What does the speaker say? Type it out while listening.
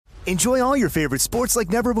Enjoy all your favorite sports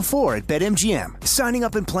like never before at BetMGM. Signing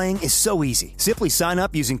up and playing is so easy. Simply sign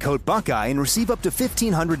up using code Buckeye and receive up to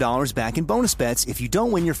 $1,500 back in bonus bets if you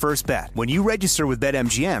don't win your first bet. When you register with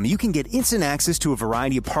BetMGM, you can get instant access to a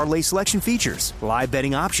variety of parlay selection features, live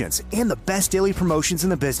betting options, and the best daily promotions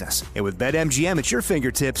in the business. And with BetMGM at your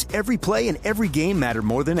fingertips, every play and every game matter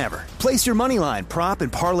more than ever. Place your moneyline, prop,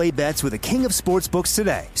 and parlay bets with the king of sportsbooks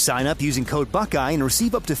today. Sign up using code Buckeye and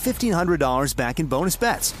receive up to $1,500 back in bonus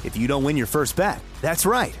bets if you don't win your first bet. That's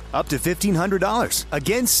right, up to $1,500.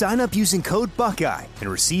 Again, sign up using code Buckeye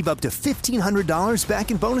and receive up to $1,500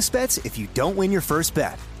 back in bonus bets if you don't win your first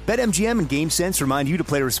bet. BetMGM and GameSense remind you to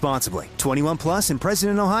play responsibly. 21 plus and present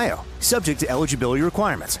in Ohio. Subject to eligibility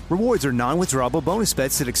requirements. Rewards are non-withdrawable bonus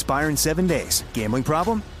bets that expire in 7 days. Gambling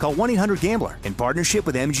problem? Call 1-800-GAMBLER in partnership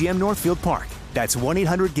with MGM Northfield Park. That's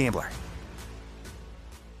 1-800-GAMBLER.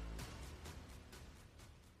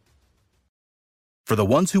 For the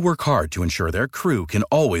ones who work hard to ensure their crew can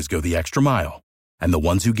always go the extra mile, and the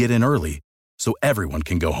ones who get in early so everyone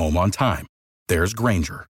can go home on time, there's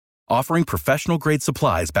Grainger, offering professional-grade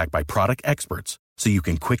supplies backed by product experts so you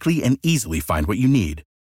can quickly and easily find what you need.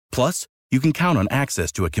 Plus, you can count on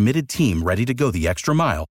access to a committed team ready to go the extra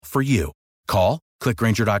mile for you. Call, click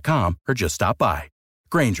Grainger.com, or just stop by.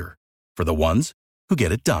 Grainger, for the ones who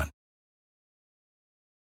get it done.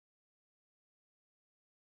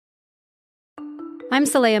 I'm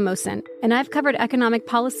Saleha Mohsin, and I've covered economic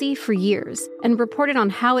policy for years and reported on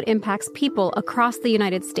how it impacts people across the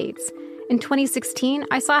United States. In 2016,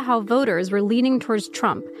 I saw how voters were leaning towards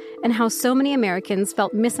Trump and how so many Americans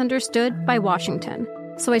felt misunderstood by Washington.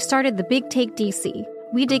 So I started the Big Take DC.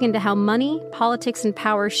 We dig into how money, politics, and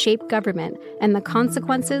power shape government and the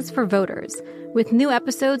consequences for voters. With new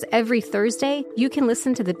episodes every Thursday, you can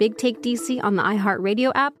listen to the Big Take DC on the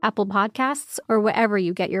iHeartRadio app, Apple Podcasts, or wherever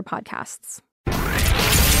you get your podcasts.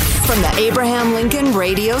 From the Abraham Lincoln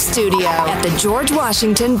Radio Studio at the George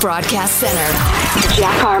Washington Broadcast Center,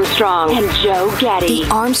 Jack Armstrong and Joe Getty. The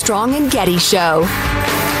Armstrong and Getty Show.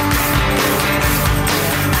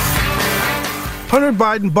 Hunter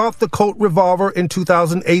Biden bought the Colt revolver in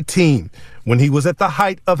 2018 when he was at the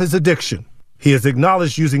height of his addiction. He has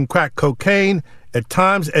acknowledged using crack cocaine at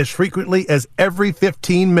times as frequently as every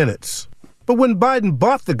 15 minutes. But when Biden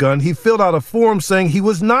bought the gun, he filled out a form saying he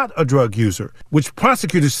was not a drug user, which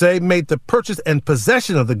prosecutors say made the purchase and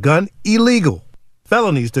possession of the gun illegal.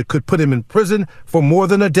 Felonies that could put him in prison for more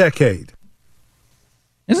than a decade.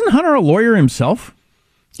 Isn't Hunter a lawyer himself?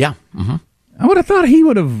 Yeah. Mm-hmm. I would have thought he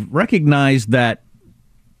would have recognized that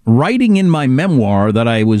writing in my memoir that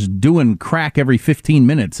I was doing crack every 15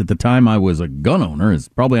 minutes at the time I was a gun owner is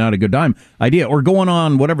probably not a good idea. Or going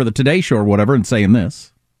on whatever, the Today Show or whatever, and saying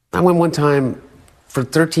this. I went one time for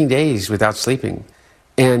 13 days without sleeping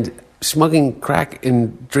and smoking crack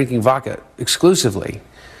and drinking vodka exclusively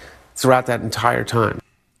throughout that entire time.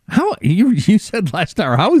 How you said last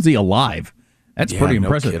hour, how is he alive? That's pretty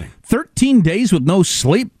impressive. Kidding. 13 days with no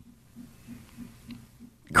sleep?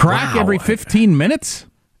 Crack every 15 minutes?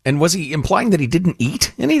 And was he implying that he didn't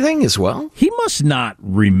eat anything as well? He must not.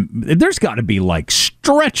 There's got to be like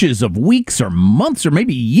stretches of weeks or months or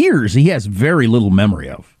maybe years he has very little memory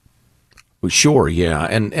of. Well, sure, yeah.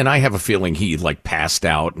 And I have a feeling he like passed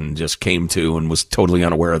out and just came to and was totally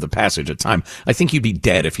unaware of the passage of time. I think you'd be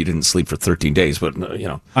dead if you didn't sleep for 13 days, but, I'm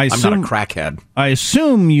not a crackhead. I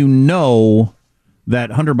assume you know that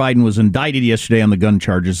Hunter Biden was indicted yesterday on the gun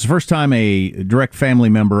charges. It's the first time a direct family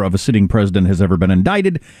member of a sitting president has ever been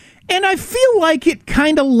indicted. And I feel like it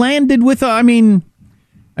kind of landed with,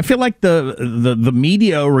 I feel like the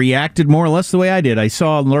media reacted more or less the way I did. I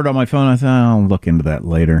saw an alert on my phone. I thought, I'll look into that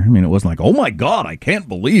later. I mean, it wasn't like, oh, my God, I can't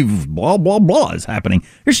believe blah, blah, blah is happening.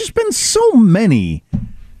 There's just been so many.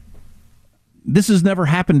 This has never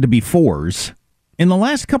happened to befores. In the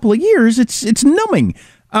last couple of years, it's numbing.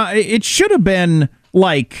 It should have been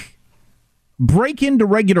like break into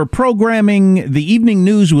regular programming. The evening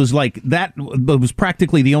news was like that. Was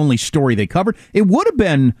practically the only story they covered. It would have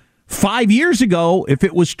been 5 years ago if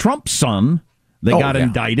it was Trump's son. They got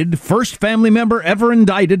indicted. First family member ever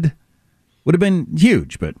indicted. Would have been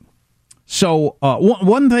huge. But so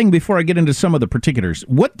one thing before I get into some of the particulars.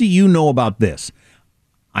 What do you know about this?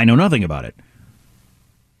 I know nothing about it.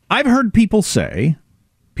 I've heard people say,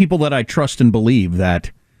 people that I trust and believe,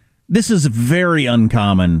 that this is very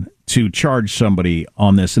uncommon to charge somebody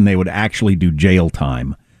on this and they would actually do jail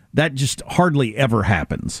time. That just hardly ever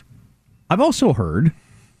happens. I've also heard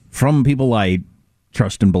from people I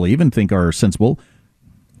trust and believe and think are sensible,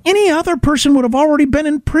 any other person would have already been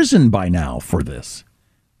in prison by now for this.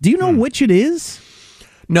 Do you know which it is?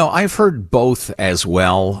 No, I've heard both as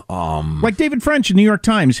well. Like David French in New York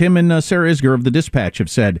Times, him and Sarah Isgur of the Dispatch have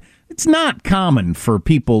said it's not common for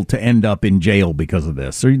people to end up in jail because of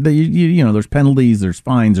this. There's penalties, there's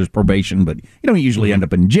fines, there's probation, but you don't usually end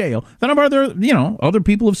up in jail. Then other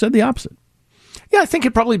people have said the opposite. Yeah, I think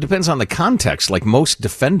it probably depends on the context. Like most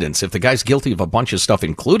defendants, if the guy's guilty of a bunch of stuff,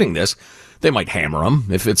 including this, they might hammer him.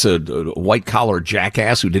 If it's a white-collar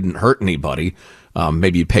jackass who didn't hurt anybody,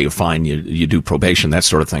 maybe you pay a fine, you do probation, that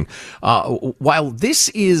sort of thing. While this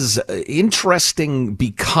is interesting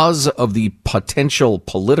because of the potential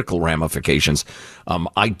political ramifications,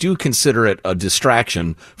 I do consider it a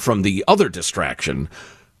distraction from the other distraction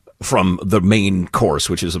from the main course,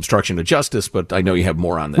 which is obstruction of justice, but I know you have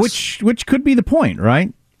more on this. Which could be the point,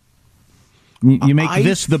 right? You make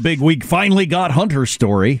this the big week, finally got Hunter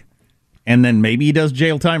story, and then maybe he does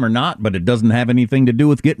jail time or not, but it doesn't have anything to do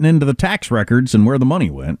with getting into the tax records and where the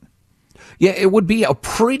money went. Yeah, it would be a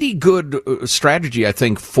pretty good strategy, I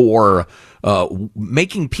think, for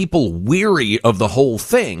making people weary of the whole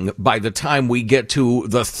thing by the time we get to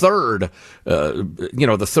the third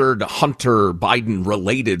Hunter Biden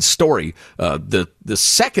related story. The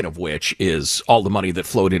second of which is all the money that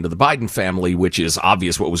flowed into the Biden family, which is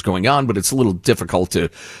obvious what was going on, but it's a little difficult to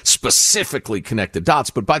specifically connect the dots.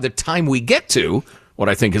 But by the time we get to what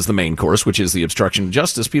I think is the main course, which is the obstruction of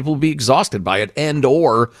justice, people will be exhausted by it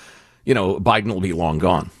or Biden will be long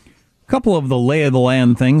gone. A couple of the lay of the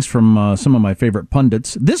land things from some of my favorite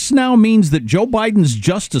pundits. This now means that Joe Biden's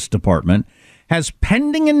Justice Department has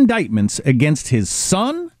pending indictments against his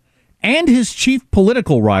son and his chief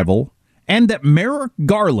political rival, and that Merrick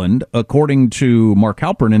Garland, according to Mark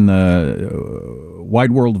Halpern in the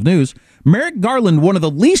Wide World of News, Merrick Garland, one of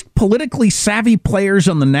the least politically savvy players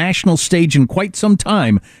on the national stage in quite some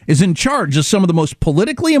time, is in charge of some of the most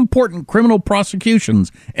politically important criminal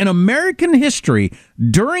prosecutions in American history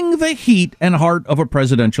during the heat and heart of a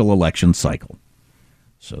presidential election cycle.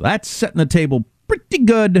 So that's setting the table pretty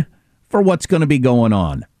good for what's going to be going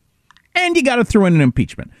on. And you got to throw in an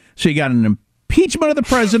impeachment. So you got an impeachment of the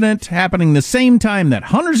president happening the same time that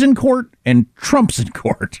Hunter's in court and Trump's in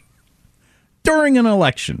court during an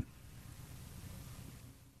election.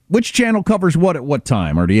 Which channel covers what at what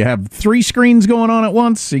time? Or do you have three screens going on at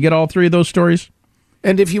once? You get all three of those stories?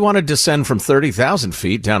 And if you want to descend from 30,000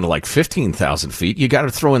 feet down to like 15,000 feet, you got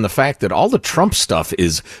to throw in the fact that all the Trump stuff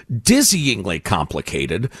is dizzyingly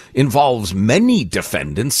complicated, involves many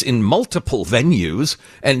defendants in multiple venues,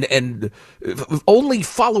 and only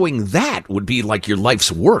following that would be like your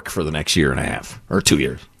life's work for the next year and a half or 2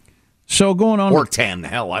 years. So going on, or 10,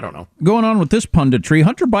 hell, I don't know. Going on with this punditry,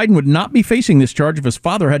 Hunter Biden would not be facing this charge if his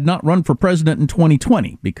father had not run for president in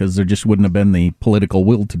 2020, because there just wouldn't have been the political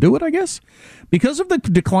will to do it, I guess. Because of the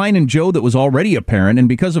decline in Joe that was already apparent, and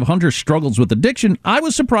because of Hunter's struggles with addiction, I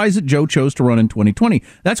was surprised that Joe chose to run in 2020.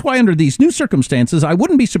 That's why under these new circumstances, I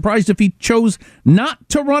wouldn't be surprised if he chose not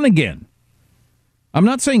to run again. I'm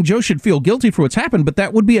not saying Joe should feel guilty for what's happened, but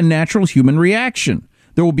that would be a natural human reaction.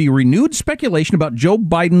 There will be renewed speculation about Joe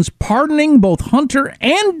Biden's pardoning both Hunter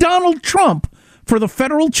and Donald Trump for the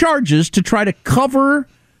federal charges to try to cover,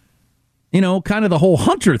 kind of the whole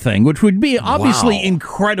Hunter thing, which would be obviously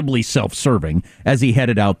incredibly self-serving as he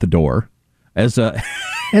headed out the door. As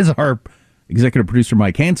our executive producer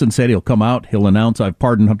Mike Hansen said, he'll come out, he'll announce, I've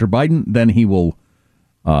pardoned Hunter Biden, then he will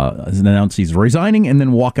announce he's resigning, and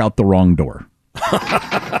then walk out the wrong door.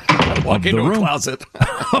 Walk into a closet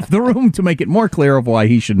of the room to make it more clear of why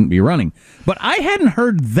he shouldn't be running. But I hadn't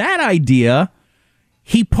heard that idea.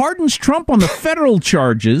 He pardons Trump on the federal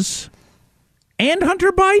charges and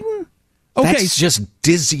Hunter Biden? Okay. That's just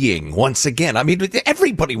dizzying once again. I mean,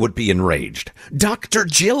 everybody would be enraged. Dr.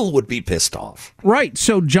 Jill would be pissed off. Right.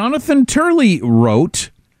 So Jonathan Turley wrote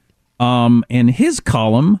in his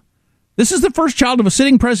column, this is the first child of a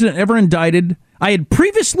sitting president ever indicted. I had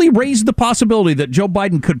previously raised the possibility that Joe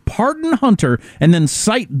Biden could pardon Hunter and then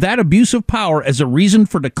cite that abuse of power as a reason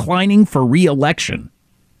for declining for re-election.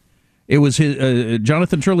 It was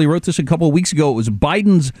Jonathan Turley wrote this a couple of weeks ago. It was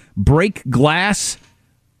Biden's break glass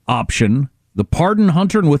option, the pardon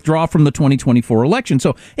Hunter and withdraw from the 2024 election.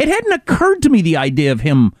 So it hadn't occurred to me the idea of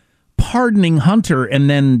him pardoning Hunter and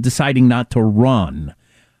then deciding not to run.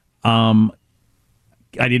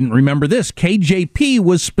 I didn't remember this. KJP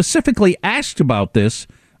was specifically asked about this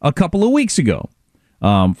a couple of weeks ago.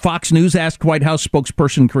 Fox News asked White House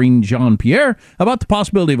spokesperson Karine Jean-Pierre about the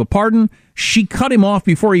possibility of a pardon. She cut him off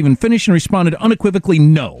before he even finished and responded unequivocally,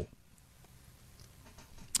 no.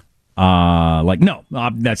 No,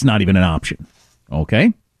 that's not even an option.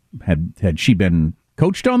 Okay. Had she been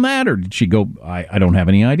coached on that, or did she go, I don't have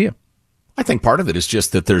any idea. I think part of it is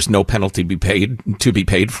just that there's no penalty to be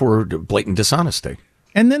paid for blatant dishonesty.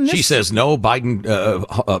 And then she says no.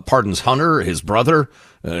 Biden pardons Hunter, his brother,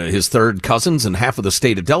 his third cousins, and half of the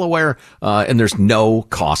state of Delaware, and there's no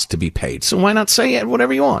cost to be paid. So why not say it,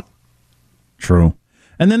 whatever you want? True.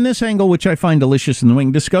 And then this angle, which I find delicious, and we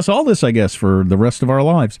can discuss all this, I guess, for the rest of our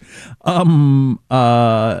lives.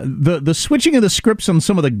 The switching of the scripts on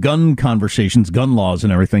some of the gun conversations, gun laws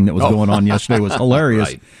and everything that was going on yesterday was hilarious.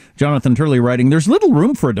 Right. Jonathan Turley writing, there's little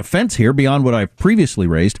room for a defense here beyond what I've previously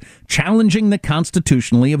raised, challenging the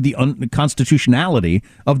constitutionality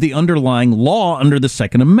of the underlying law under the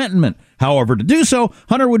Second Amendment. However, to do so,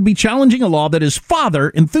 Hunter would be challenging a law that his father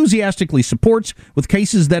enthusiastically supports with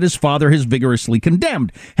cases that his father has vigorously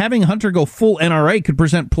condemned. Having Hunter go full NRA could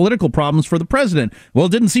present political problems for the president. Well,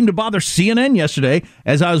 it didn't seem to bother CNN yesterday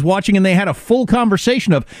as I was watching, and they had a full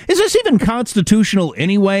conversation of, is this even constitutional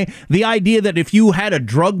anyway? The idea that if you had a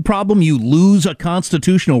drug problem, you lose a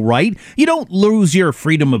constitutional right. You don't lose your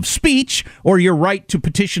freedom of speech or your right to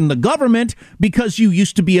petition the government because you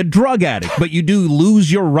used to be a drug addict, but you do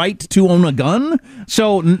lose your right to own a gun.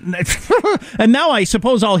 So, and now I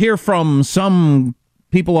suppose I'll hear from some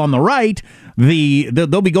people on the right,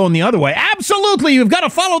 they'll be going the other way. Absolutely, you've got to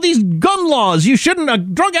follow these gun laws. You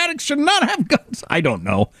shouldn't, drug addicts should not have guns. I don't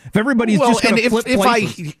know. If everybody's just going to flip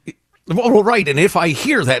places. Well, right, and if I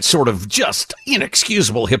hear that sort of just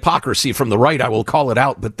inexcusable hypocrisy from the right, I will call it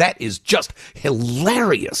out, but that is just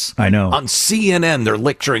hilarious. I know. On CNN, they're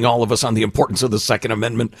lecturing all of us on the importance of the Second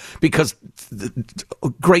Amendment because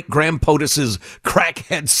great-Graham POTUS's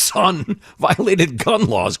crackhead son violated gun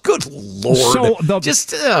laws. Good Lord. So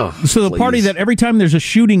the party that every time there's a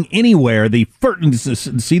shooting anywhere,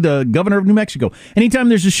 see the governor of New Mexico, anytime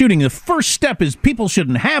there's a shooting, the first step is people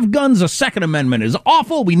shouldn't have guns. The Second Amendment is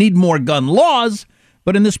awful. We need more gun laws,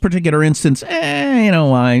 but in this particular instance,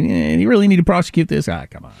 you really need to prosecute this?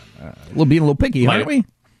 Come on. We'll be a little picky, aren't we?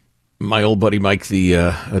 My old buddy Mike, the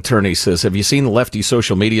attorney, says, have you seen the lefty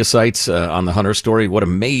social media sites on the Hunter story? What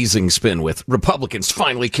amazing spin with Republicans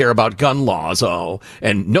finally care about gun laws. Oh,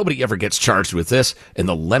 and nobody ever gets charged with this, and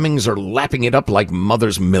the lemmings are lapping it up like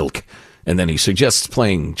mother's milk. And then he suggests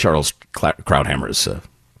playing Charles Krauthammer's,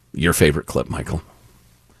 your favorite clip, Michael,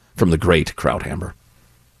 from the great Krauthammer.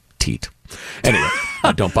 Teat. Anyway,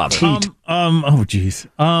 don't bother. Teat. Oh, geez.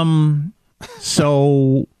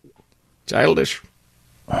 So childish.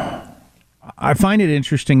 I find it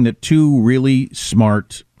interesting that two really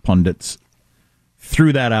smart pundits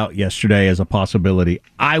threw that out yesterday as a possibility.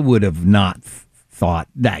 I would have not thought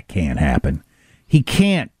that can't happen. He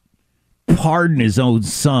can't pardon his own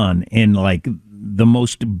son in like the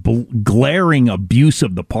most glaring abuse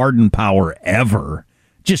of the pardon power ever.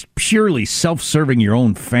 Just purely self-serving your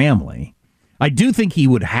own family. I do think he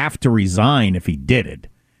would have to resign if he did it,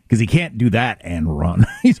 because he can't do that and run.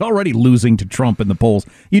 He's already losing to Trump in the polls.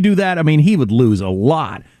 You do that, I mean, he would lose a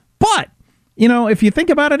lot. But, if you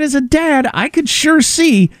think about it as a dad, I could sure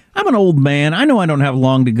see, I'm an old man. I know I don't have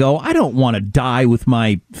long to go. I don't want to die with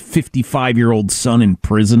my 55-year-old son in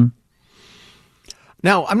prison.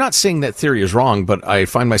 Now, I'm not saying that theory is wrong, but I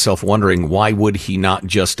find myself wondering, why would he not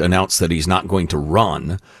just announce that he's not going to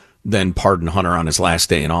run, then pardon Hunter on his last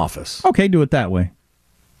day in office? Okay, do it that way.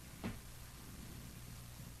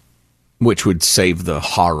 Which would save the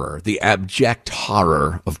horror, the abject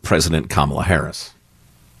horror of President Kamala Harris.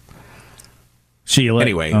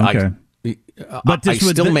 Anyway, okay. But I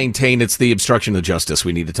still maintain it's the obstruction of justice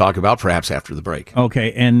we need to talk about, perhaps after the break.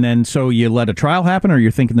 Okay, and then so you let a trial happen, or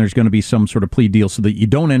you're thinking there's going to be some sort of plea deal so that you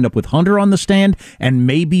don't end up with Hunter on the stand, and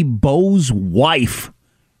maybe Bo's wife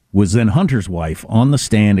was then Hunter's wife on the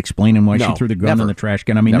stand explaining why she threw the gun in the trash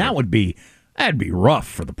can. I mean, that'd be rough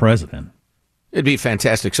for the president. It'd be a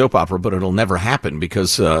fantastic soap opera, but it'll never happen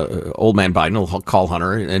because old man Biden will call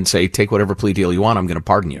Hunter and say, take whatever plea deal you want, I'm going to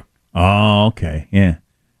pardon you. Oh, okay, yeah.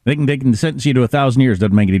 They can sentence you to 1,000 years.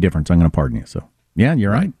 Doesn't make any difference. I'm going to pardon you. So, yeah,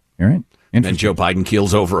 you're right. You're right. And then Joe Biden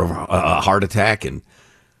keels over a heart attack, and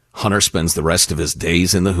Hunter spends the rest of his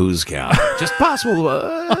days in the who's cow. Just possible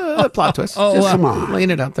plot twist. Come on. Laying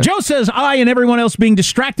it out there. Joe says, I and everyone else being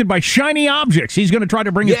distracted by shiny objects. He's going to try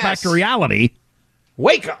to bring us back to reality.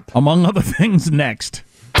 Wake up. Among other things next.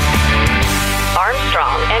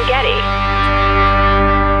 Armstrong and Getty.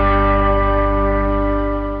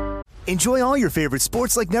 Enjoy all your favorite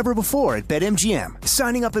sports like never before at BetMGM.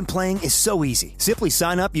 Signing up and playing is so easy. Simply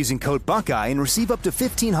sign up using code Buckeye and receive up to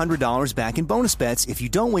 $1,500 back in bonus bets if you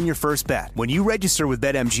don't win your first bet. When you register with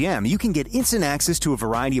BetMGM, you can get instant access to a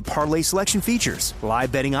variety of parlay selection features,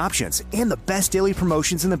 live betting options, and the best daily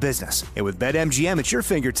promotions in the business. And with BetMGM at your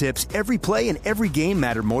fingertips, every play and every game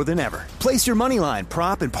matter more than ever. Place your moneyline,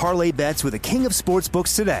 prop, and parlay bets with the king of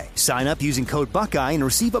sportsbooks today. Sign up using code Buckeye and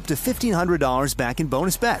receive up to $1,500 back in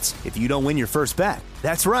bonus bets if you don't win your first bet.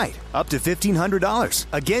 That's right, up to $1,500.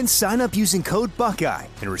 Again, sign up using code Buckeye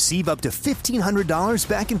and receive up to $1,500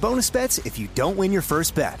 back in bonus bets if you don't win your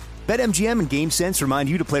first bet. BetMGM and GameSense remind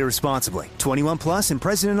you to play responsibly. 21 plus and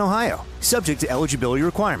present in Ohio. Subject to eligibility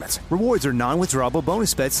requirements. Rewards are non-withdrawable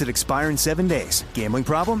bonus bets that expire in 7 days. Gambling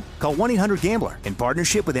problem? Call 1-800-GAMBLER in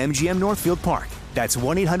partnership with MGM Northfield Park. That's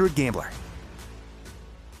 1-800-GAMBLER.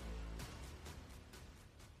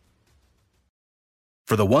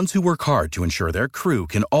 For the ones who work hard to ensure their crew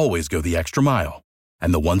can always go the extra mile,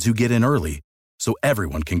 and the ones who get in early so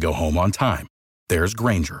everyone can go home on time, there's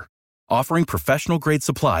Grainger, offering professional-grade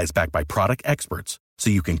supplies backed by product experts so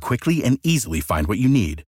you can quickly and easily find what you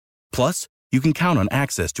need. Plus, you can count on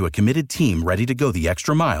access to a committed team ready to go the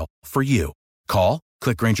extra mile for you. Call,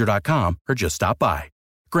 click Grainger.com, or just stop by.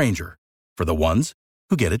 Grainger, for the ones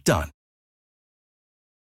who get it done.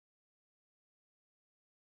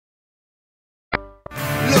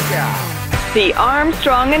 Look out. The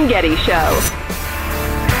Armstrong and Getty Show.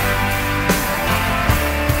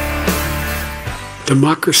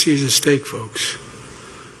 Democracy is at stake, folks.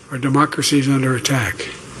 Our democracy is under attack.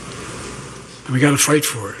 And we got to fight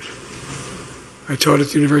for it. I taught at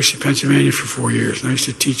the University of Pennsylvania for 4 years, and I used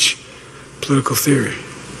to teach political theory.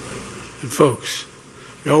 And folks,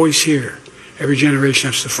 you always hear every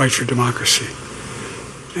generation has to fight for democracy.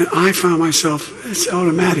 And I found myself, it's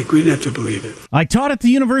automatic. We didn't have to believe it. I taught at the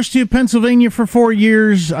University of Pennsylvania for 4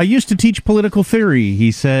 years. I used to teach political theory,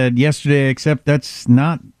 he said yesterday, except that's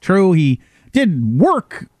not true. He did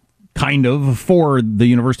work, kind of, for the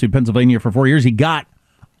University of Pennsylvania for 4 years. He got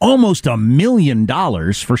almost $1 million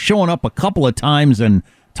for showing up a couple of times and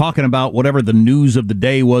talking about whatever the news of the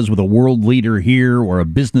day was with a world leader here or a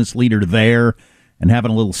business leader there and having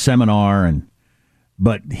a little seminar.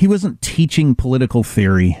 But he wasn't teaching political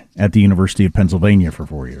theory at the University of Pennsylvania for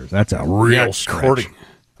 4 years. That's a real stretch.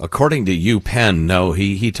 According to UPenn, no,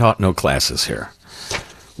 he taught no classes here.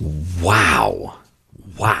 Wow.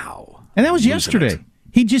 And that was yesterday.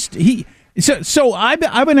 So I've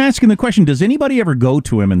been asking the question, does anybody ever go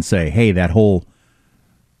to him and say, hey, that whole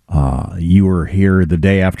you were here the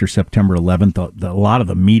day after September 11th, a lot of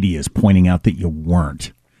the media is pointing out that you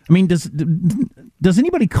weren't. I mean, does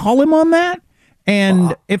anybody call him on that?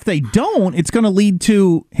 And if they don't, it's going to lead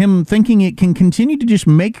to him thinking it can continue to just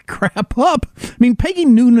make crap up. I mean, Peggy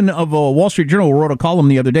Noonan of Wall Street Journal wrote a column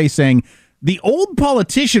the other day saying the old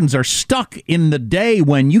politicians are stuck in the day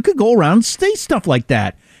when you could go around and say stuff like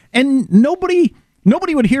that. And nobody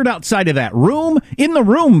would hear it outside of that room. In the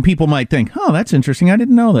room, people might think, oh, that's interesting. I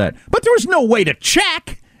didn't know that. But there was no way to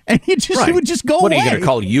check. And he would just go away. What, are you going to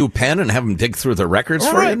call UPenn and have them dig through the records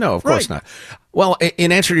for you? No, of course not. Well,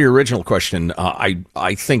 in answer to your original question,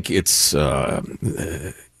 I think it's not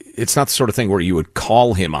the sort of thing where you would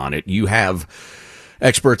call him on it. You have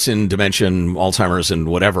experts in dementia, Alzheimer's, and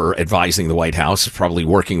whatever advising the White House, probably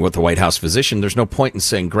working with the White House physician. There's no point in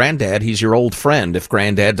saying, Granddad, he's your old friend, if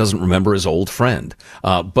Granddad doesn't remember his old friend.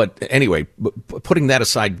 But anyway, putting that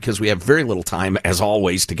aside, because we have very little time, as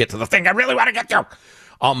always, to get to the thing I really want to get to.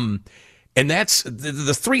 And that's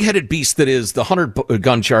the three-headed beast that is the Hunter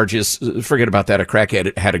gun charges. Forget about that. A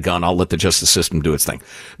crackhead had a gun. I'll let the justice system do its thing.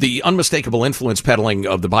 The unmistakable influence peddling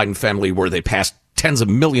of the Biden family, where they passed tens of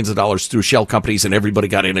millions of dollars through shell companies and everybody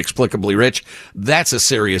got inexplicably rich. That's a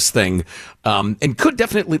serious thing, and could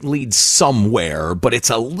definitely lead somewhere, but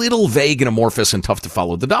it's a little vague and amorphous and tough to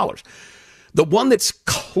follow the dollars. The one that's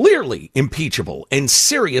clearly impeachable and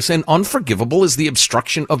serious and unforgivable is the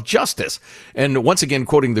obstruction of justice. And once again,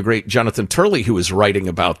 quoting the great Jonathan Turley, who is writing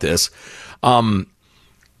about this, the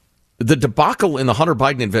debacle in the Hunter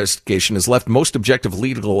Biden investigation has left most objective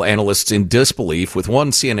legal analysts in disbelief, with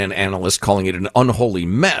one CNN analyst calling it an unholy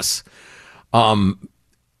mess.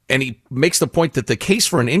 And he makes the point that the case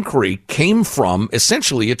for an inquiry came from,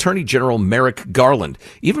 essentially, Attorney General Merrick Garland.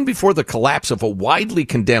 Even before the collapse of a widely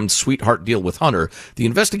condemned sweetheart deal with Hunter, the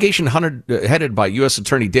investigation headed by U.S.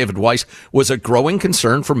 Attorney David Weiss was a growing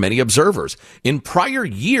concern for many observers. In prior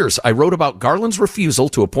years, I wrote about Garland's refusal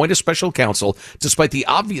to appoint a special counsel, despite the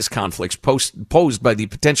obvious conflicts posed by the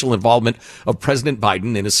potential involvement of President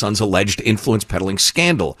Biden in his son's alleged influence peddling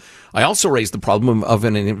scandal. I also raised the problem of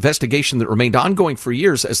an investigation that remained ongoing for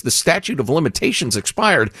years as because the statute of limitations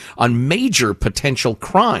expired on major potential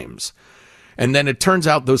crimes. And then it turns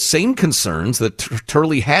out those same concerns that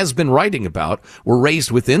Turley has been writing about were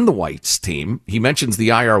raised within the Weitz team. He mentions the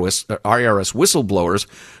IRS whistleblowers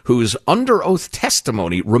whose under oath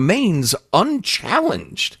testimony remains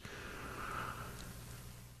unchallenged.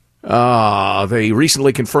 They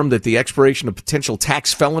recently confirmed that the expiration of potential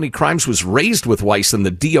tax felony crimes was raised with Weiss and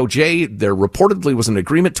the DOJ. There reportedly was an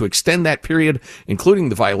agreement to extend that period, including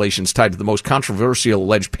the violations tied to the most controversial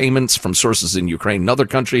alleged payments from sources in Ukraine and other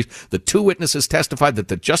countries. The two witnesses testified that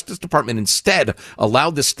the Justice Department instead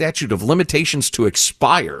allowed the statute of limitations to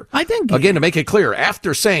expire. I think, again, to make it clear,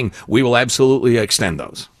 after saying we will absolutely extend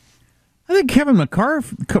those. I think Kevin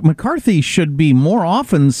McCarthy should be more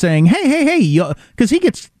often saying, hey, because he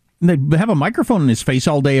gets... They have a microphone in his face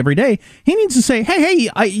all day, every day. He needs to say,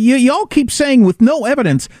 hey, y'all keep saying with no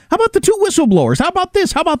evidence. How about the two whistleblowers? How about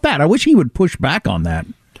this? How about that? I wish he would push back on that.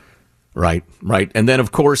 Right. And then,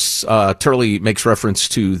 of course, Turley makes reference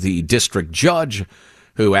to the district judge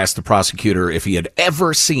who asked the prosecutor if he had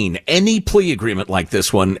ever seen any plea agreement like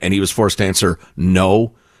this one, and he was forced to answer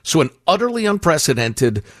no. So an utterly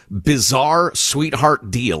unprecedented, bizarre sweetheart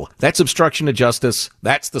deal. That's obstruction of justice.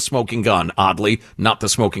 That's the smoking gun. Oddly, not the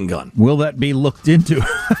smoking gun. Will that be looked into?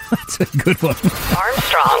 That's a good one.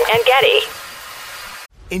 Armstrong and Getty.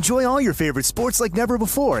 Enjoy all your favorite sports like never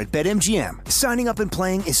before at BetMGM. Signing up and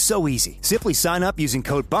playing is so easy. Simply sign up using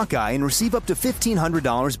code Buckeye and receive up to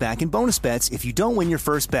 $1,500 back in bonus bets if you don't win your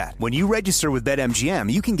first bet. When you register with BetMGM,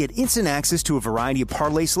 you can get instant access to a variety of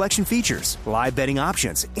parlay selection features, live betting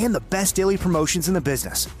options, and the best daily promotions in the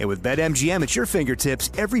business. And with BetMGM at your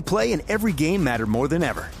fingertips, every play and every game matter more than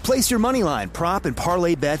ever. Place your moneyline, prop, and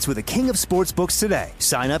parlay bets with the king of sportsbooks today.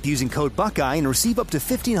 Sign up using code Buckeye and receive up to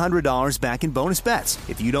 $1,500 back in bonus bets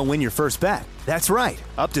if you don't win your first bet. That's right,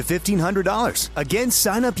 up to $1,500. Again,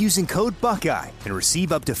 sign up using code Buckeye and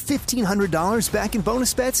receive up to $1,500 back in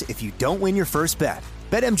bonus bets if you don't win your first bet.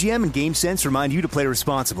 BetMGM and GameSense remind you to play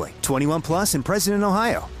responsibly. 21 plus and present in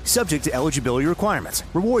Ohio. Subject to eligibility requirements.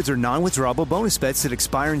 Rewards are non-withdrawable bonus bets that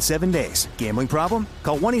expire in 7 days. Gambling problem?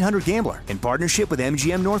 Call 1-800-GAMBLER in partnership with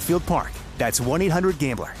MGM Northfield Park. That's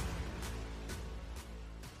 1-800-GAMBLER.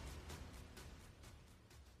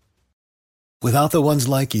 Without the ones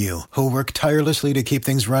like you, who work tirelessly to keep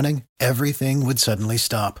things running, everything would suddenly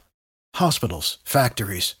stop. Hospitals,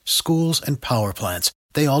 factories, schools, and power plants,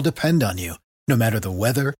 they all depend on you. No matter the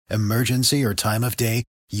weather, emergency, or time of day,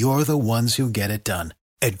 you're the ones who get it done.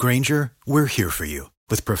 At Grainger, we're here for you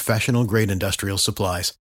with professional-grade industrial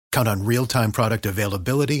supplies. Count on real-time product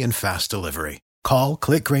availability and fast delivery. Call,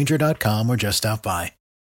 clickgrainger.com, or just stop by.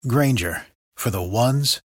 Grainger, for the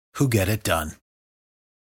ones who get it done.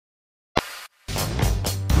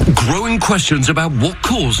 Growing questions about what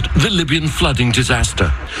caused the Libyan flooding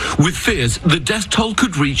disaster, with fears the death toll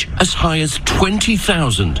could reach as high as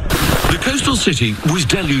 20,000. The coastal city was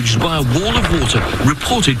deluged by a wall of water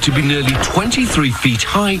reported to be nearly 23 feet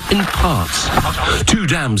high in parts. Two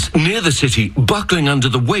dams near the city buckling under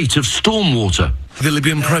the weight of stormwater. The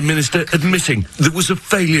Libyan Prime Minister admitting there was a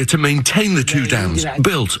failure to maintain the two dams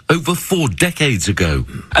built over 4 decades ago.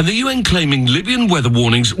 And the UN claiming Libyan weather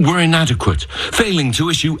warnings were inadequate, failing to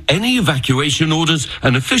issue any evacuation orders,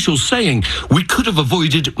 and officials saying we could have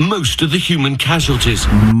avoided most of the human casualties.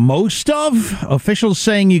 Most of? Officials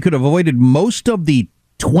saying you could have avoided most of the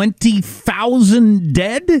 20,000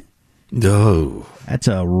 dead? No. That's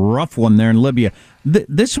a rough one there in Libya.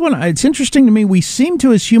 This one, it's interesting to me. We seem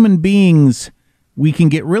to, as human beings, we can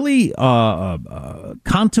get really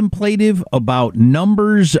contemplative about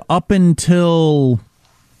numbers up until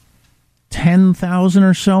 10,000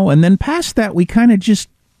 or so. And then past that, we kind of just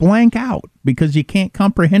blank out because you can't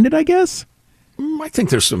comprehend it, I guess. I think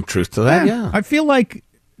there's some truth to that, yeah. I feel like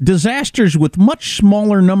disasters with much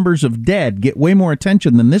smaller numbers of dead get way more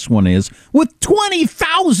attention than this one is, with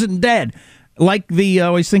 20,000 dead. Like I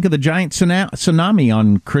always think of the giant tsunami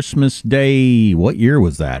on Christmas Day. What year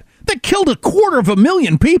was that? That killed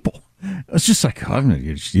 250,000 people. It's just like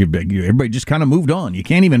everybody just kind of moved on. You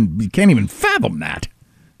can't even fathom that.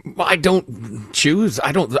 I don't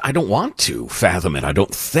want to fathom it. I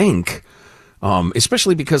don't think,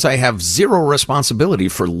 especially because I have zero responsibility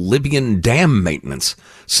for Libyan dam maintenance.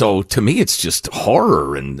 So to me, it's just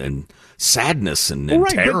horror and sadness and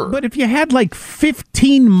terror. But if you had like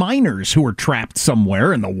 15 miners who were trapped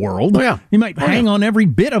somewhere in the world, you might hang on every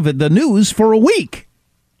bit of the news for a week.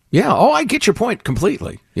 Yeah, I get your point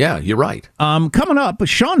completely. Yeah, you're right. Coming up,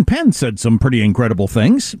 Sean Penn said some pretty incredible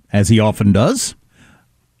things, as he often does.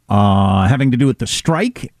 having to do with the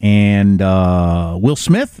strike and Will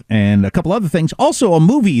Smith and a couple other things. Also, a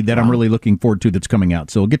movie that I'm really looking forward to that's coming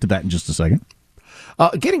out. So we'll get to that in just a second.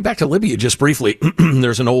 Getting back to Libya just briefly,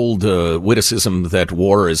 there's an old witticism that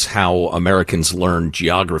war is how Americans learn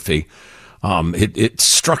geography. It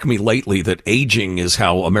struck me lately that aging is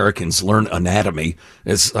how Americans learn anatomy,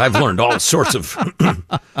 as I've learned all sorts of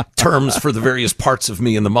terms for the various parts of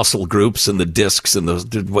me and the muscle groups and the discs and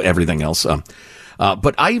everything else.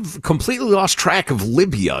 But I've completely lost track of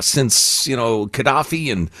Libya since,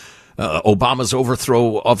 Gaddafi and Obama's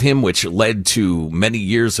overthrow of him, which led to many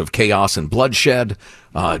years of chaos and bloodshed.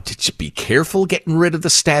 To be careful getting rid of the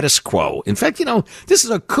status quo. In fact, this is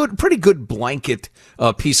a pretty good blanket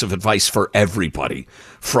piece of advice for everybody,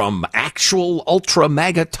 from actual ultra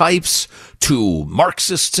MAGA types to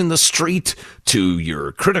Marxists in the street to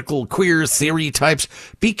your critical queer theory types.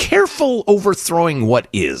 Be careful overthrowing what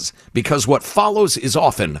is, because what follows is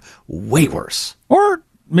often way worse. Or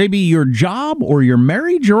maybe your job or your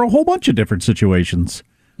marriage or a whole bunch of different situations.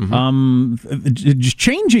 Just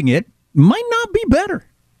changing it might not be better.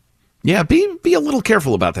 Yeah, be a little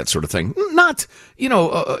careful about that sort of thing. Not,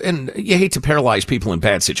 and you hate to paralyze people in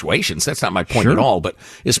bad situations. That's not my point at all. But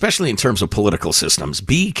especially in terms of political systems,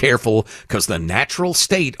 be careful, because the natural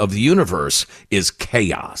state of the universe is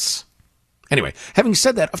chaos. Anyway, having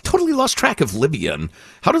said that, I've totally lost track of Libya. And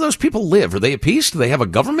how do those people live? Are they at peace? Do they have a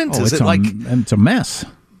government? Is it it's a mess.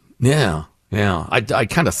 Yeah. I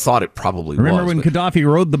kind of thought it probably Remember when Gaddafi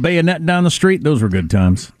rode the bayonet down the street? Those were good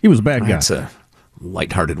times. He was a bad guy. That's a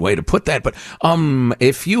lighthearted way to put that. But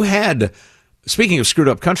if you had, speaking of screwed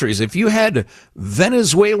up countries, if you had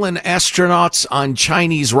Venezuelan astronauts on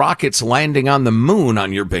Chinese rockets landing on the moon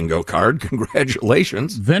on your bingo card,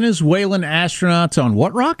 congratulations. Venezuelan astronauts on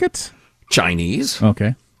what rockets? Chinese.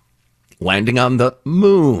 Okay. Landing on the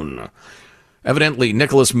moon. Evidently,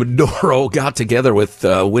 Nicolas Maduro got together with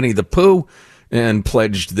Winnie the Pooh and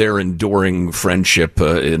pledged their enduring friendship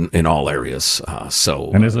in all areas.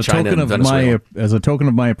 And as a token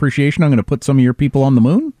of my appreciation, I'm going to put some of your people on the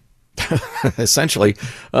moon. Essentially,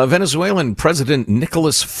 Venezuelan President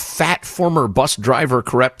Nicolas Fat, former bus driver,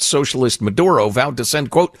 corrupt socialist Maduro vowed to send,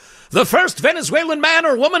 quote, the first Venezuelan man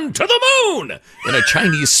or woman to the moon in a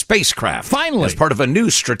Chinese spacecraft. Finally. As part of a new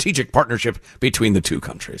strategic partnership between the two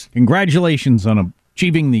countries. Congratulations on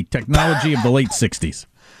achieving the technology of the late 60s.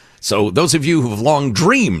 So those of you who have long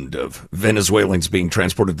dreamed of Venezuelans being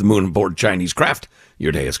transported to the moon aboard Chinese craft,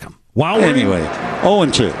 your day has come. Anyway,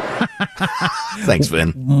 0-2. Thanks,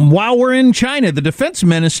 Vin. While we're in China, the defense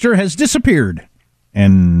minister has disappeared.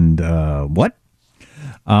 And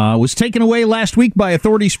was taken away last week by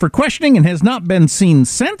authorities for questioning and has not been seen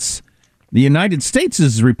since. The United States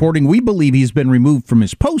is reporting we believe he's been removed from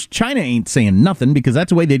his post. China ain't saying nothing because that's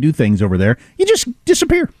the way they do things over there. You just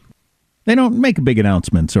disappear. They don't make big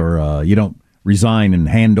announcements, or you don't resign and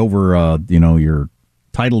hand over, your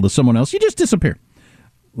title to someone else. You just disappear.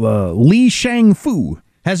 Li Shangfu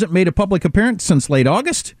hasn't made a public appearance since late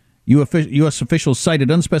August. U.S. officials cited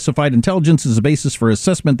unspecified intelligence as a basis for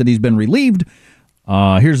assessment that he's been relieved.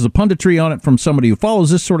 Here's the punditry on it from somebody who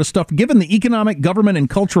follows this sort of stuff. Given the economic, government, and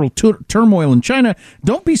cultural turmoil in China,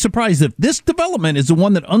 don't be surprised if this development is the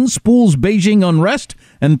one that unspools Beijing unrest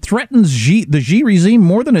and threatens the Xi regime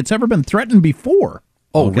more than it's ever been threatened before.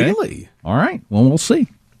 Oh, okay? Really? All right. Well, we'll see.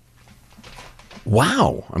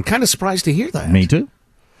 Wow. I'm kind of surprised to hear that. Me too.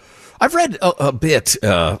 I've read a bit,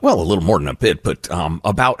 a little more than a bit, but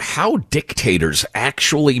about how dictators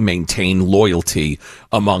actually maintain loyalty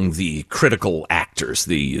among the critical actors,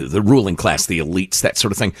 the ruling class, the elites, that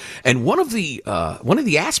sort of thing. And one of the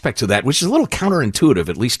aspects of that, which is a little counterintuitive,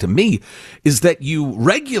 at least to me, is that you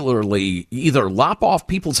regularly either lop off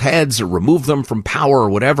people's heads or remove them from power or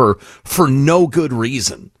whatever for no good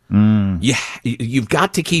reason. Yeah, you've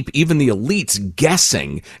got to keep even the elites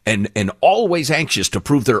guessing and always anxious to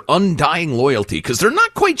prove their undying loyalty, because they're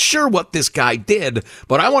not quite sure what this guy did,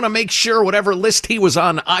 but I want to make sure whatever list he was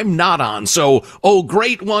on, I'm not on. So, oh,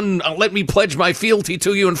 great one, let me pledge my fealty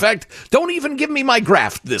to you. In fact, don't even give me my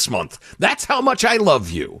graft this month. That's how much I love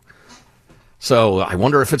you. So I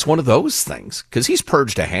wonder if it's one of those things, because he's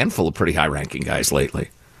purged a handful of pretty high-ranking guys lately.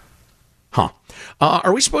 Huh.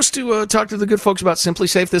 Are we supposed to talk to the good folks about Simply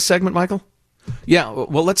Safe this segment, Michael? Yeah,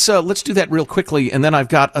 well, let's do that real quickly, and then I've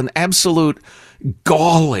got an absolute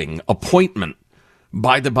galling appointment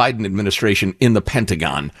by the Biden administration in the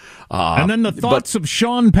Pentagon. And then the thoughts of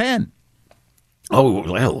Sean Penn. Oh,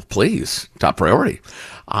 well, please. Top priority.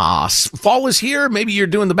 Fall is here. Maybe you're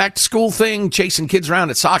doing the back-to-school thing, chasing kids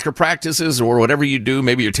around at soccer practices or whatever you do.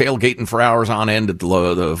 Maybe you're tailgating for hours on end at the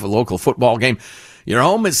local football game. Your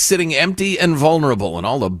home is sitting empty and vulnerable, and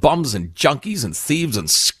all the bums and junkies and thieves and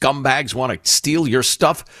scumbags want to steal your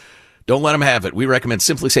stuff. Don't let them have it. We recommend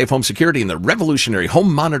Simply Safe Home Security and the revolutionary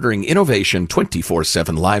home monitoring innovation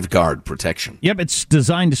 24/7 Live Guard protection. Yep, it's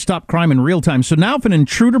designed to stop crime in real time. So now if an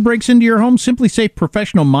intruder breaks into your home, Simply Safe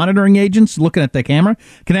professional monitoring agents looking at the camera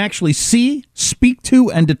can actually see, speak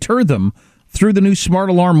to, and deter them through the new Smart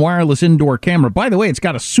Alarm wireless indoor camera. By the way, it's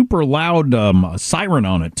got a super loud siren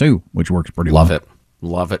on it, too, which works pretty well. Love it.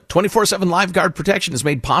 Love it. 24/7 Live Guard protection is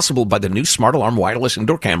made possible by the new Smart Alarm wireless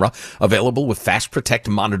indoor camera, available with Fast Protect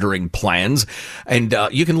monitoring plans. And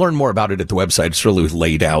you can learn more about it at the website. It's really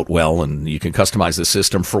laid out well, and you can customize the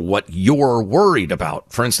system for what you're worried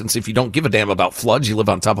about. For instance, if you don't give a damn about floods, you live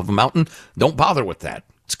on top of a mountain, don't bother with that.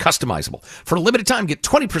 It's customizable. For a limited time, get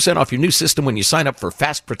 20% off your new system when you sign up for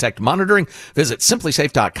Fast Protect monitoring. Visit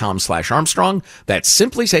simplysafe.com/Armstrong. That's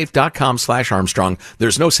simplysafe.com/Armstrong.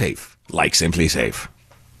 There's no safe like Simply Safe.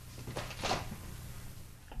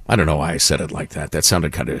 I don't know why I said it like that. That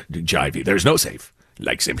sounded kind of jivey. There's no safe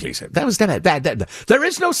like Simply Safe. That was bad. There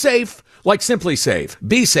is no safe like Simply Safe.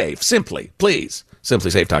 Be safe. Simply, please.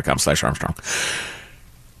 Simplysafe.com/Armstrong.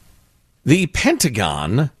 The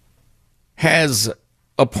Pentagon has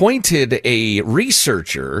appointed a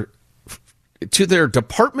researcher to their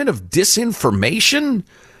Department of Disinformation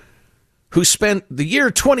who spent the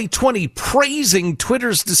year 2020 praising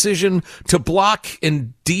Twitter's decision to block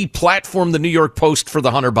and deplatform the New York Post for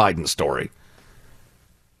the Hunter Biden story.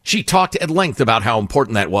 She talked at length about how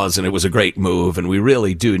important that was, and it was a great move, and we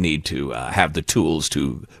really do need to have the tools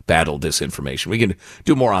to battle disinformation. We can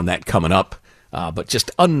do more on that coming up, but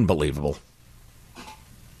just unbelievable.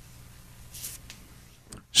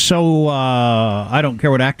 So I don't care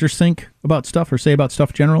what actors think about stuff or say about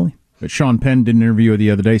stuff generally. But Sean Penn did an interview the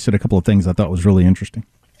other day, said a couple of things I thought was really interesting.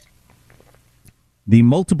 The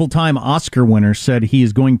multiple-time Oscar winner said he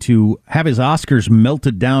is going to have his Oscars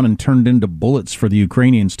melted down and turned into bullets for the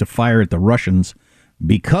Ukrainians to fire at the Russians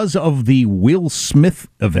because of the Will Smith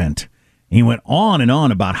event. And he went on and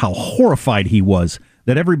on about how horrified he was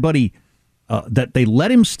that everybody, that they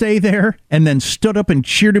let him stay there and then stood up and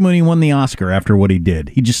cheered him when he won the Oscar after what he did.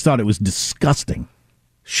 He just thought it was disgusting.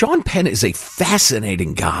 Sean Penn is a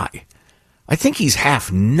fascinating guy. I think he's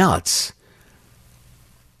half nuts,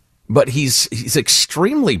 but he's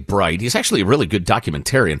extremely bright. He's actually a really good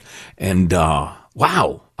documentarian, and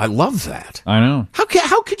wow, I love that. I know.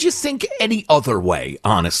 How could you think any other way?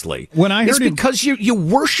 Honestly, when I heard it's because you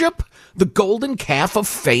worship the golden calf of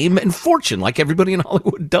fame and fortune, like everybody in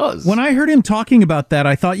Hollywood does. When I heard him talking about that,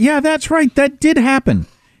 I thought, yeah, that's right, that did happen.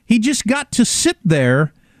 He just got to sit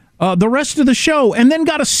there the rest of the show, and then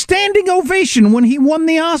got a standing ovation when he won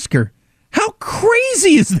the Oscar. How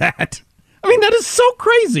crazy is that? I mean, that is so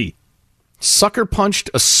crazy. Sucker punched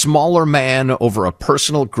a smaller man over a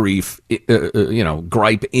personal gripe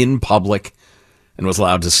in public, and was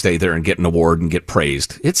allowed to stay there and get an award and get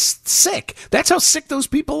praised. It's sick. That's how sick those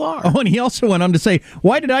people are. Oh, and he also went on to say,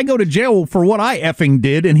 why did I go to jail for what I effing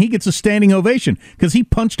did? And he gets a standing ovation because he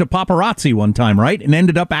punched a paparazzi one time, right? And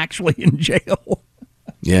ended up actually in jail.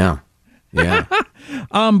 Yeah.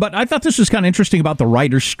 But I thought this was kind of interesting about the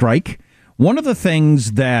writer's strike. One of the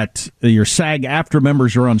things that your SAG-AFTRA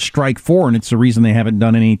members are on strike for, and it's the reason they haven't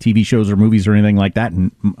done any TV shows or movies or anything like that,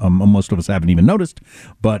 and most of us haven't even noticed,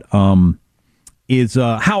 but is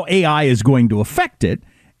how AI is going to affect it.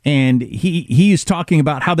 And he is talking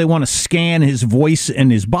about how they want to scan his voice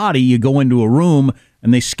and his body. You go into a room,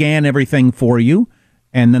 and they scan everything for you,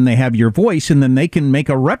 and then they have your voice, and then they can make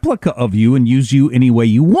a replica of you and use you any way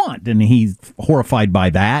you want. And he's horrified by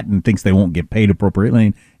that and thinks they won't get paid appropriately.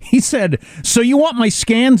 And he said, so you want my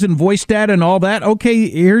scans and voice data and all that? Okay,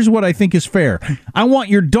 here's what I think is fair. I want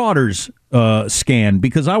your daughter's scan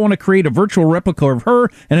because I want to create a virtual replica of her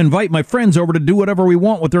and invite my friends over to do whatever we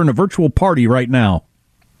want with her in a virtual party right now.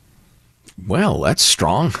 Well, that's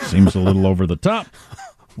strong. Seems a little over the top.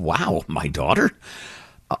 Wow, my daughter?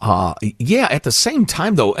 Yeah, at the same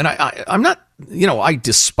time, though, and I'm not, I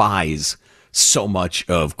despise so much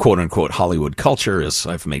of quote-unquote Hollywood culture, as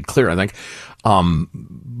I've made clear, I think.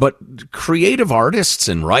 But creative artists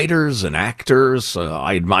and writers and actors,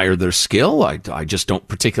 I admire their skill. I just don't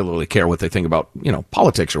particularly care what they think about,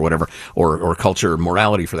 politics or whatever, or culture or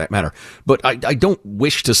morality for that matter. But I don't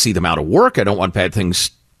wish to see them out of work. I don't want bad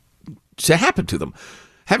things to happen to them.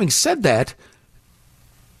 Having said that,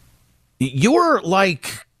 you're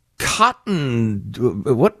like cotton.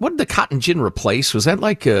 What did the cotton gin replace? Was that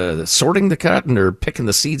like sorting the cotton or picking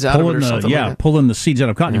the seeds out of it or something? Yeah, like that? Pulling the seeds out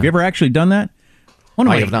of cotton. Yeah. Have you ever actually done that? One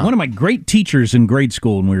of my great teachers in grade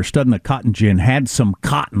school when we were studying the cotton gin had some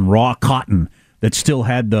cotton, raw cotton, that still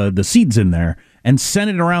had the seeds in there. and sent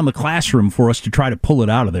it around the classroom for us to try to pull it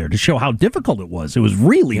out of there to show how difficult it was. It was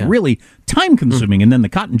really, really time-consuming, and then the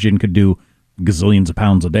cotton gin could do gazillions of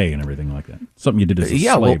pounds a day and everything like that. Something you did as a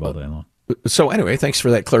slave all day long. So anyway, thanks for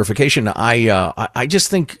that clarification. I just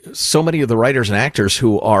think so many of the writers and actors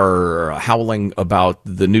who are howling about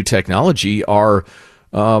the new technology are,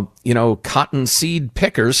 cotton seed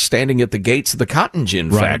pickers standing at the gates of the cotton gin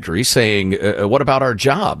factory saying, what about our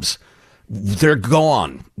jobs? They're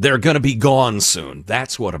gone. They're going to be gone soon.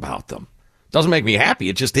 That's what about them. Doesn't make me happy.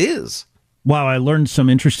 It just is. Wow, I learned some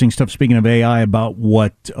interesting stuff, speaking of AI, about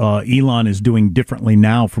what Elon is doing differently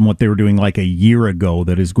now from what they were doing like a year ago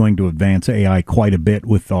that is going to advance AI quite a bit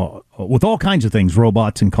with all kinds of things,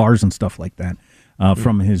 robots and cars and stuff like that,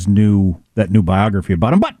 from his new biography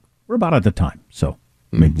about him. But we're about at the time, so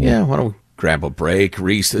maybe why don't we grab a break,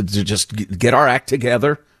 Reese, to just get our act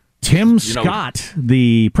together. Tim Scott,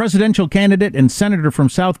 the presidential candidate and senator from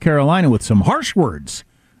South Carolina, with some harsh words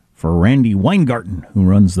for Randy Weingarten, who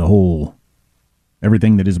runs the whole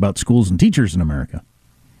everything that is about schools and teachers in America.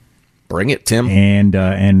 Bring it, Tim. And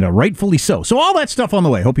rightfully so. So all that stuff on the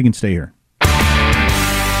way. Hope you can stay here.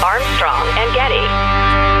 Armstrong and Getty.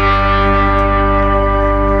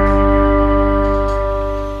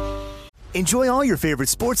 Enjoy all your favorite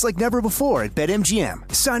sports like never before at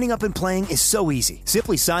BetMGM. Signing up and playing is so easy.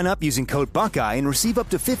 Simply sign up using code Buckeye and receive up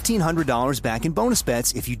to $1,500 back in bonus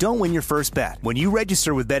bets if you don't win your first bet. When you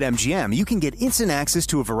register with BetMGM, you can get instant access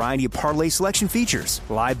to a variety of parlay selection features,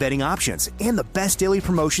 live betting options, and the best daily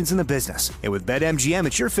promotions in the business. And with BetMGM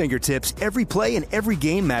at your fingertips, every play and every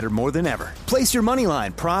game matter more than ever. Place your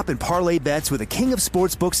moneyline, prop, and parlay bets with the king of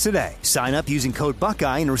sportsbooks today. Sign up using code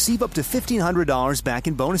Buckeye and receive up to $1,500 back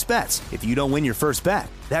in bonus bets if you don't win your first bet.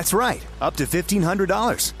 That's right, up to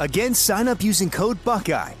 $1,500. Again, sign up using code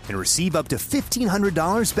Buckeye and receive up to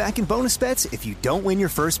 $1,500 back in bonus bets if you don't win your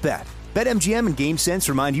first bet. BetMGM and GameSense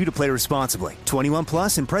remind you to play responsibly. 21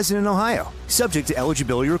 plus and present in Ohio. Subject to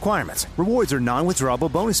eligibility requirements. Rewards are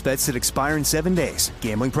non-withdrawable bonus bets that expire in 7 days.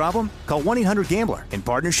 Gambling problem? Call 1-800-GAMBLER in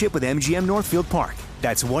partnership with MGM Northfield Park.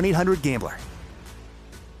 That's 1-800-GAMBLER.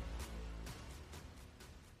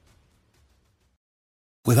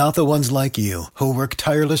 Without the ones like you, who work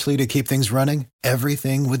tirelessly to keep things running,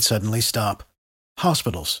 everything would suddenly stop.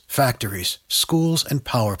 Hospitals, factories, schools, and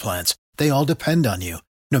power plants, they all depend on you.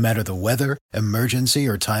 No matter the weather, emergency,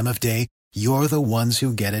 or time of day, you're the ones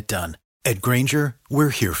who get it done. At Grainger, we're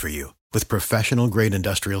here for you with professional-grade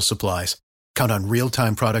industrial supplies. Count on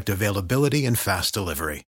real-time product availability and fast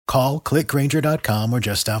delivery. Call, clickgrainger.com, or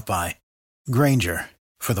just stop by. Grainger,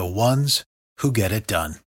 for the ones who get it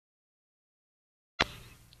done.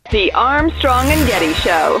 The Armstrong and Getty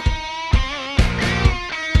Show.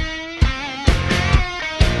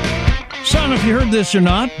 So I don't know if you heard this or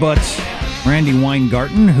not, but Randy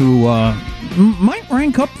Weingarten, who might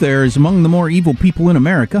rank up there as among the more evil people in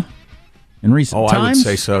America in recent times. I would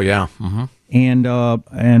say so, yeah. Mm-hmm.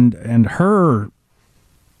 And her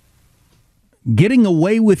getting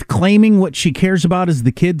away with claiming what she cares about is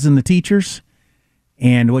the kids and the teachers.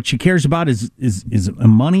 And what she cares about is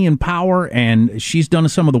money and power, and she's done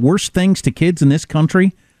some of the worst things to kids in this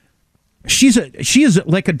country. She is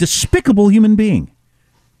like a despicable human being.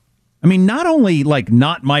 I mean, not only like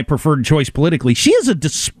not my preferred choice politically, she is a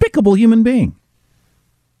despicable human being.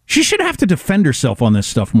 She should have to defend herself on this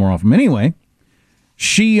stuff more often. Anyway,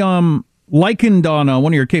 she likened on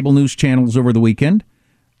one of your cable news channels over the weekend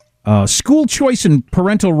school choice and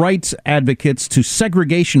parental rights advocates to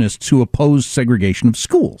segregationists who oppose segregation of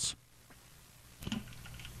schools.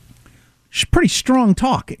 It's pretty strong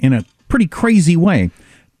talk in a pretty crazy way.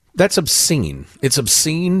 That's obscene. It's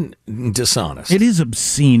obscene and dishonest. It is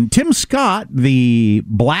obscene. Tim Scott, the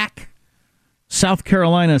black South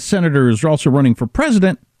Carolina senator, is also running for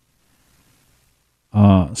president.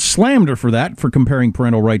 Slammed her for that, for comparing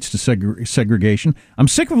parental rights to segregation. I'm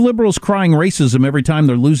sick of liberals crying racism every time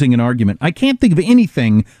they're losing an argument. I can't think of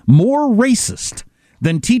anything more racist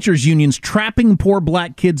than teachers' unions trapping poor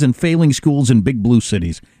black kids in failing schools in big blue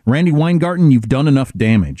cities. Randy Weingarten, you've done enough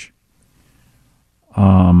damage.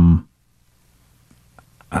 Man,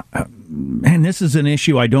 this is an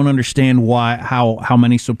issue I don't understand how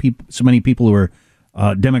many so many people who are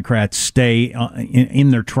Democrats stay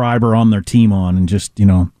in their tribe or on their team on, and just,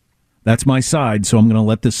 that's my side, so I'm going to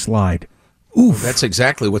let this slide. Oof. That's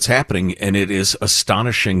exactly what's happening, and it is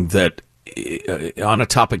astonishing that on a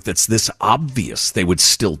topic that's this obvious, they would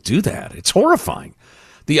still do that. It's horrifying.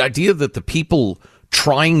 The idea that the people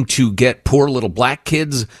trying to get poor little black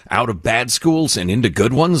kids out of bad schools and into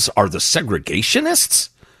good ones are the segregationists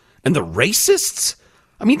and the racists.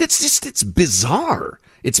 I mean, it's bizarre.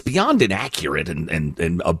 It's beyond inaccurate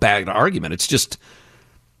and a bad argument.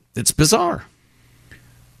 It's bizarre.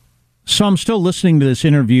 So I'm still listening to this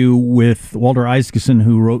interview with Walter Isaacson,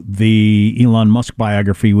 who wrote the Elon Musk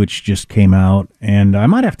biography, which just came out, and I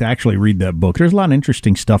might have to actually read that book. There's a lot of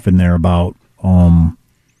interesting stuff in there about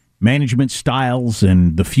management styles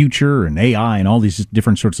and the future and AI and all these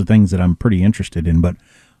different sorts of things that I'm pretty interested in. But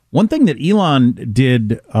one thing that Elon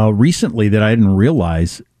did recently that I didn't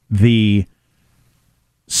realize, the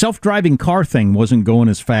self-driving car thing wasn't going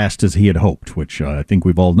as fast as he had hoped, which I think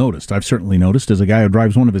we've all noticed. I've certainly noticed as a guy who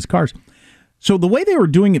drives one of his cars. So the way they were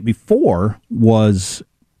doing it before was,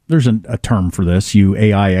 there's a term for this, you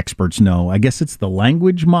AI experts know. I guess it's the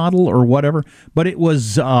language model or whatever. But it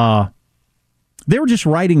was, they were just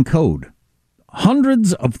writing code.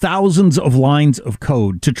 Hundreds of thousands of lines of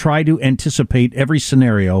code to try to anticipate every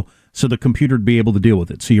scenario so the computer would be able to deal with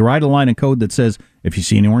it. So you write a line of code that says, if you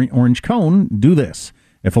see an orange cone, do this.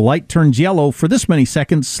 If a light turns yellow for this many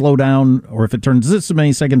seconds, slow down, or if it turns this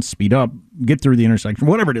many seconds, speed up, get through the intersection,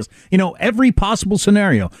 whatever it is. Every possible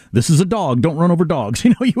scenario. This is a dog, don't run over dogs.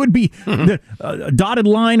 You would be a dotted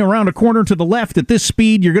line around a corner to the left at this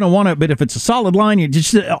speed, you're going to want to, but if it's a solid line, you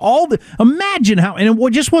just, imagine how, and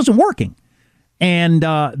it just wasn't working. And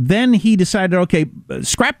then he decided, okay,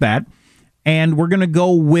 scrap that. And we're going to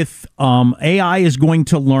go with AI is going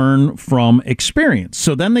to learn from experience.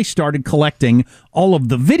 So then they started collecting all of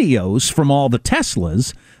the videos from all the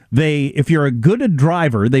Teslas. If you're a good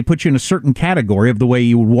driver, they put you in a certain category of the way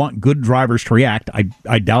you would want good drivers to react.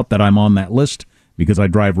 I doubt that I'm on that list because I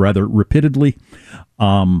drive rather rapidly.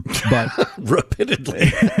 But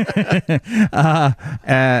rapidly,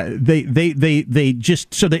 they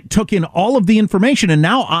took in all of the information, and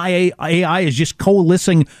now AI is just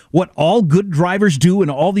coalescing what all good drivers do in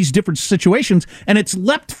all these different situations, and it's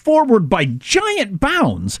leapt forward by giant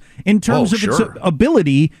bounds in terms of its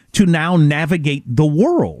ability to now navigate the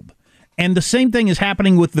world. And the same thing is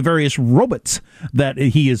happening with the various robots that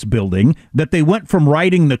he is building, that they went from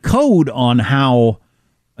writing the code on how,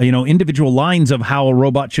 individual lines of how a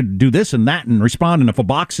robot should do this and that and respond. And if a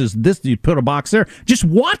box is this, you put a box there. Just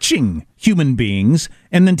watching human beings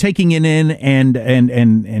and then taking it in and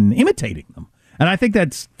imitating them. And I think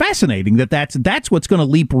that's fascinating that's what's going to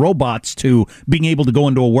leap robots to being able to go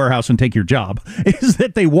into a warehouse and take your job, is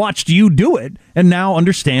that they watched you do it and now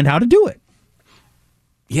understand how to do it.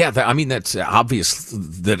 Yeah, that's obvious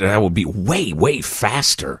that will be way, way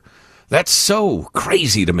faster. That's so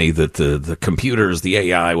crazy to me that the computers, the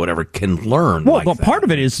AI, whatever, can learn. Well, but part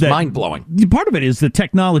of it is that mind-blowing. Part of it is the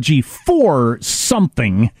technology for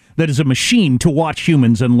something that is a machine to watch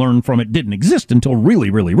humans and learn from it didn't exist until really,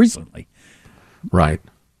 really recently. Right.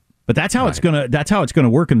 But that's how it's gonna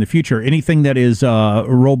work in the future. Anything that is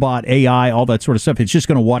robot, AI, all that sort of stuff, it's just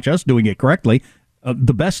going to watch us doing it correctly.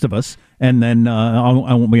 The best of us, and then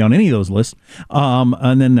I won't be on any of those lists,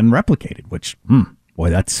 and then replicate it, which,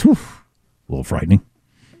 boy, that's a little frightening.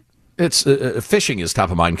 It's fishing is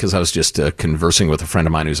top of mind because I was just conversing with a friend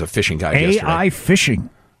of mine who's a fishing guy yesterday. AI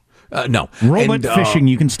fishing. No. Robot fishing,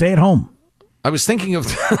 you can stay at home. I was thinking of...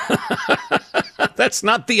 That's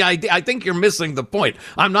not the idea. I think you're missing the point.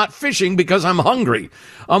 I'm not fishing because I'm hungry.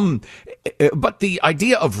 But the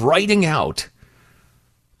idea of writing out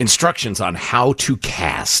instructions on how to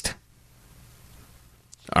cast.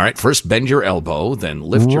 All right, first bend your elbow, then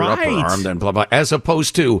lift your upper arm, then blah, blah, as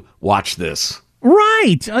opposed to watch this.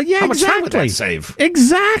 Right. Yeah, how much time would that save?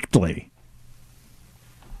 Exactly.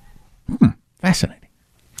 Fascinating.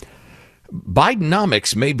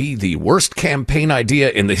 Bidenomics may be the worst campaign idea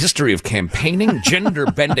in the history of campaigning.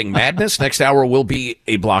 Gender-bending madness. Next hour will be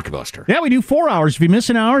a blockbuster. Yeah, we do 4 hours. If you miss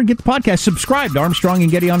an hour, get the podcast. Subscribe to Armstrong and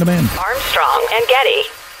Getty On Demand. Armstrong and Getty.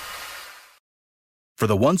 For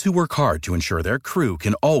the ones who work hard to ensure their crew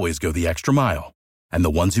can always go the extra mile, and the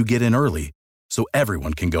ones who get in early so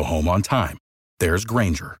everyone can go home on time, there's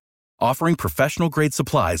Grainger, offering professional-grade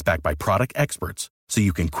supplies backed by product experts so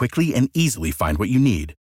you can quickly and easily find what you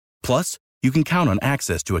need. Plus, you can count on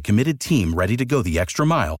access to a committed team ready to go the extra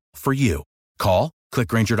mile for you. Call, click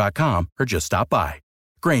Grainger.com, or just stop by.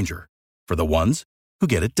 Grainger, for the ones who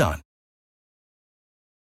get it done.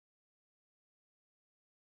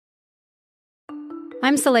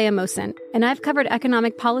 I'm Saleha Mohsin, and I've covered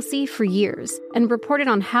economic policy for years and reported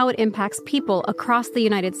on how it impacts people across the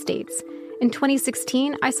United States. In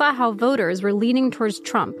 2016, I saw how voters were leaning towards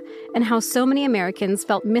Trump and how so many Americans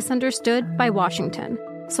felt misunderstood by Washington.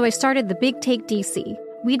 So I started The Big Take DC.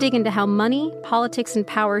 We dig into how money, politics, and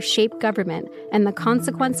power shape government and the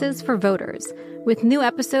consequences for voters. With new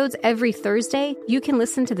episodes every Thursday, you can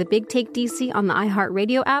listen to The Big Take DC on the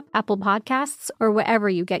iHeartRadio app, Apple Podcasts, or wherever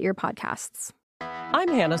you get your podcasts. I'm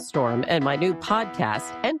Hannah Storm, and my new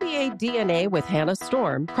podcast, NBA DNA with Hannah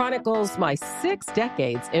Storm, chronicles my 6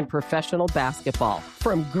 decades in professional basketball.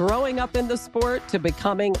 From growing up in the sport to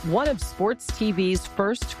becoming one of sports TV's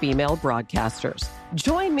first female broadcasters.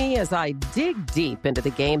 Join me as I dig deep into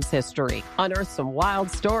the game's history, unearth some wild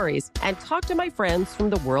stories, and talk to my friends from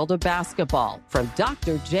the world of basketball, from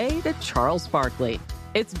Dr. J to Charles Barkley.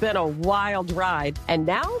 It's been a wild ride, and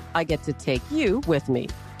now I get to take you with me.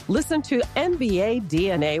 Listen to NBA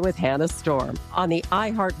DNA with Hannah Storm on the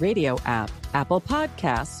iHeartRadio app, Apple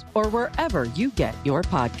Podcasts, or wherever you get your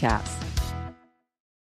podcasts.